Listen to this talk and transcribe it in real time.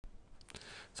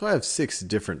So I have 6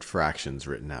 different fractions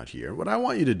written out here. What I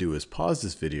want you to do is pause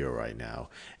this video right now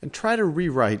and try to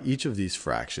rewrite each of these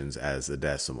fractions as a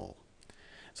decimal.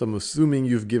 So I'm assuming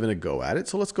you've given a go at it,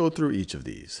 so let's go through each of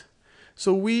these.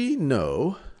 So we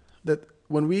know that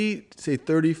when we say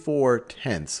 34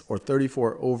 tenths or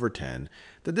 34 over 10,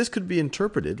 that this could be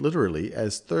interpreted literally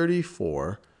as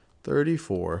 34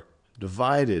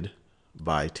 divided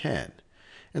by 10.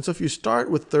 And so if you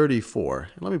start with 34,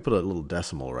 and let me put a little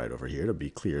decimal right over here to be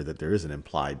clear that there is an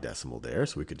implied decimal there,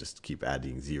 so we could just keep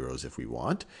adding zeros if we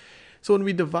want. So when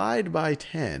we divide by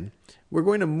 10, we're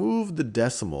going to move the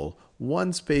decimal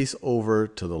one space over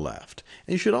to the left.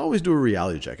 And you should always do a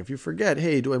reality check. If you forget,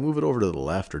 hey, do I move it over to the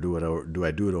left or do I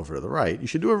do it over to the right? You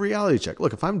should do a reality check.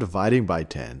 Look, if I'm dividing by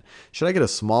 10, should I get a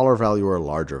smaller value or a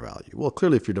larger value? Well,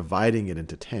 clearly if you're dividing it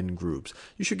into 10 groups,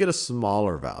 you should get a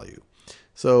smaller value.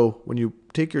 So when you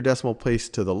take your decimal place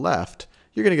to the left,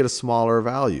 you're going to get a smaller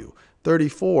value.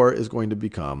 34 is going to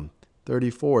become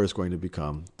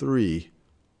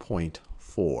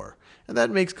 3.4. And that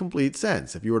makes complete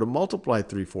sense. If you were to multiply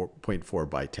 3.4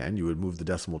 by 10, you would move the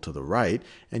decimal to the right,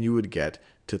 and you would get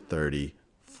to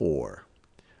 34.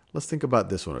 Let's think about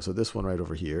this one. So this one right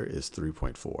over here is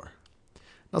 3.4. Now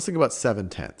let's think about 7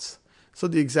 tenths. So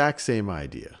the exact same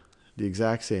idea.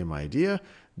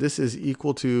 This is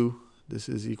equal to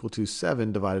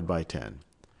 7 divided by 10.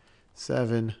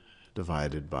 7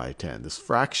 divided by 10. This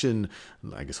fraction,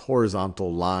 I guess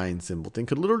horizontal line symbol thing,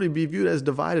 could literally be viewed as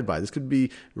divided by. This could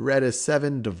be read as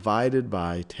 7 divided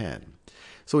by 10.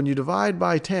 So when you divide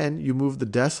by 10, you move the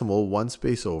decimal one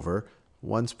space over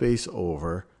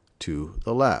to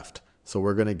the left. So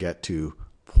we're going to get to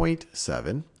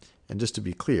 0.7. And just to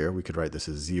be clear, we could write this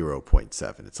as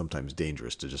 0.7. It's sometimes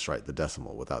dangerous to just write the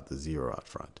decimal without the 0 out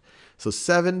front. So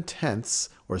 7 tenths,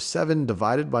 or 7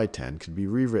 divided by 10, could be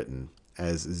rewritten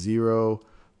as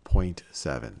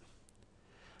 0.7.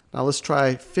 Now let's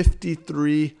try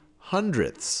 53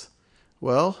 hundredths.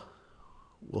 Well,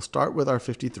 we'll start with our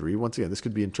 53. Once again, this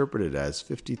could be interpreted as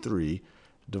 53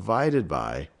 divided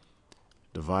by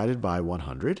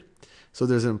 100. So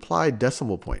there's an implied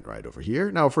decimal point right over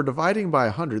here. Now, if we're dividing by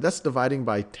 100, that's dividing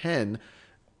by 10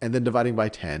 and then dividing by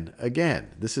 10 again.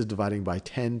 This is dividing by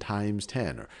 10 times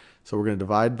 10. So we're going to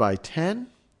divide by 10,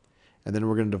 and then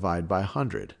we're going to divide by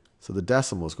 100. So the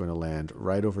decimal is going to land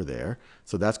right over there.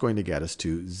 So that's going to get us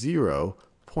to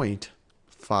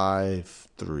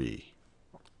 0.53.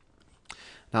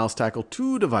 Now let's tackle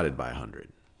 2 divided by 100.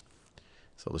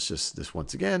 So let's just, this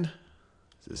once again,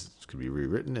 this could be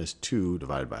rewritten as 2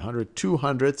 divided by 100. 2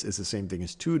 hundredths is the same thing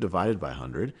as 2 divided by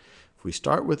 100. If we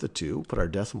start with a 2, put our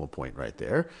decimal point right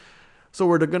there. So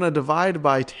we're going to divide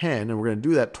by 10, and we're going to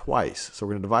do that twice. So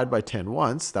we're going to divide by 10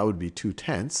 once. That would be 2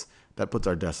 tenths. That puts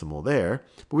our decimal there.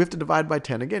 But we have to divide by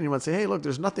 10 again. You might say, hey, look,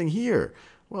 there's nothing here.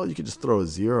 Well, you could just throw a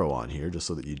 0 on here just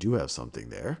so that you do have something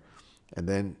there. And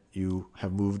then you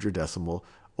have moved your decimal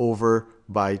over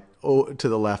to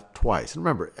the left twice. And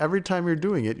remember, every time you're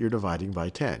doing it, you're dividing by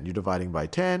 10. You're dividing by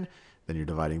 10, then you're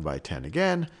dividing by 10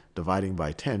 again. Dividing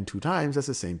by 10 2 times, that's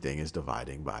the same thing as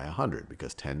dividing by 100,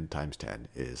 because 10 times 10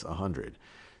 is 100.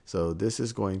 So this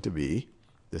is going to be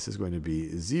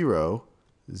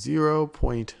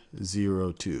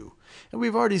 0.02. And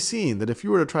we've already seen that if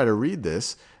you were to try to read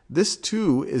this, this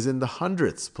 2 is in the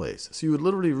hundredths place. So you would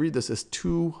literally read this as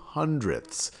 2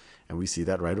 hundredths. And we see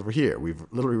that right over here. We've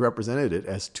literally represented it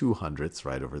as 2 hundredths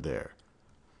right over there.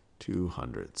 2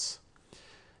 hundredths.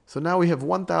 So now we have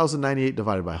 1,098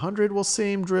 divided by 100. Well,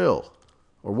 same drill.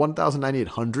 Or 1,098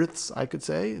 hundredths, I could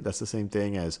say. That's the same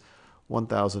thing as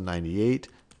 1,098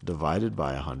 divided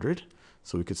by 100.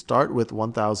 So we could start with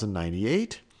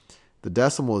 1,098. The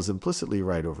decimal is implicitly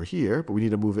right over here, but we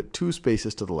need to move it 2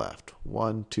 spaces to the left.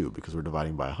 1, 2, because we're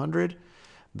dividing by 100.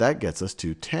 That gets us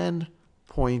to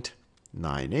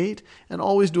 10.98. And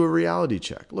always do a reality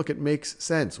check. Look, it makes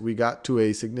sense. We got to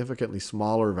a significantly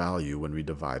smaller value when we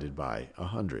divided by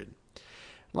 100.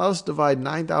 Now let's divide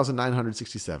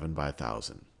 9,967 by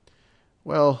 1,000.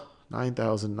 Well,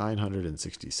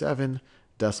 9,967,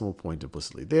 decimal point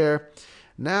implicitly there.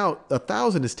 Now,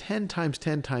 1,000 is 10 times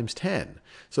 10 times 10.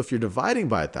 So if you're dividing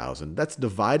by 1,000, that's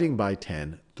dividing by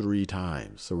 10 3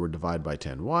 times. So we're divide by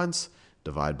 10 once,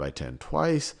 divide by 10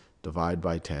 twice, divide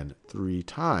by 10 3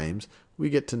 times. We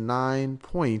get to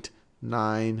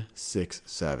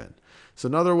 9.967. So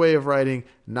another way of writing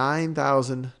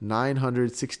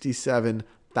 9,967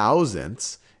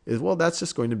 thousandths is, well, that's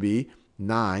just going to be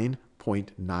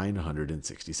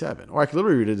 9.967. Or I could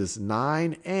literally read it as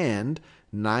 9 and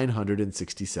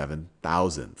 967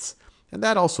 thousandths. And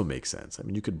that also makes sense. I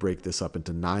mean, you could break this up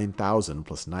into 9,000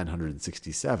 plus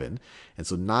 967. And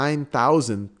so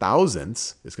 9,000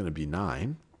 thousandths is going to be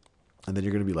 9. And then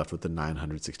you're going to be left with the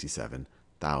 967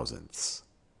 thousandths.